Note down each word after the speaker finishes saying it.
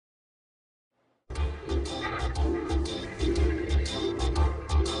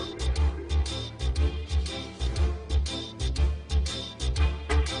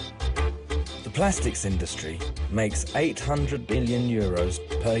The plastics industry makes 800 billion euros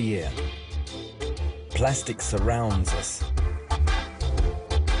per year. Plastic surrounds us.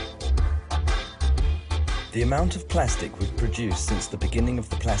 The amount of plastic we've produced since the beginning of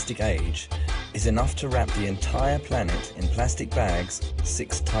the plastic age is enough to wrap the entire planet in plastic bags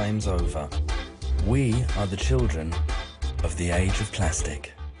 6 times over. We are the children of the age of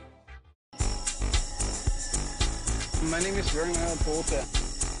plastic. My name is Werner Boote.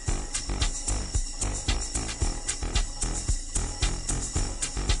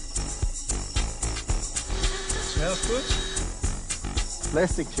 Smells good?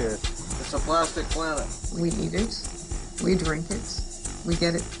 Plastic chairs. It's a plastic planet. We eat it, we drink it, we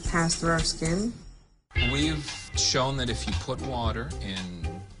get it passed through our skin. We've shown that if you put water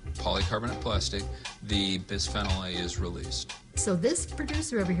in polycarbonate plastic, the Bisphenol A is released. So this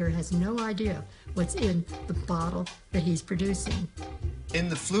producer over here has no idea what's in the bottle that he's producing. In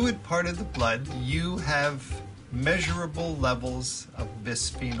the fluid part of the blood, you have measurable levels of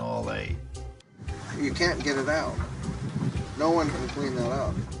Bisphenol A. You can't get it out. No one can clean that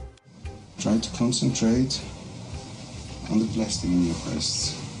up. Try to concentrate on the plastic in your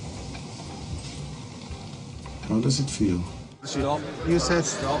breasts. How does it feel? Stop. You said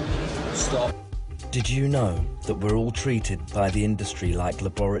stop. Stop. Did you know that we're all treated by the industry like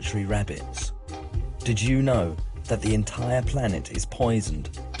laboratory rabbits? Did you know that the entire planet is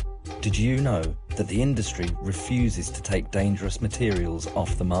poisoned? Did you know that the industry refuses to take dangerous materials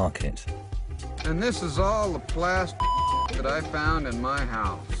off the market? And this is all the plastic that I found in my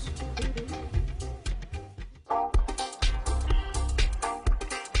house.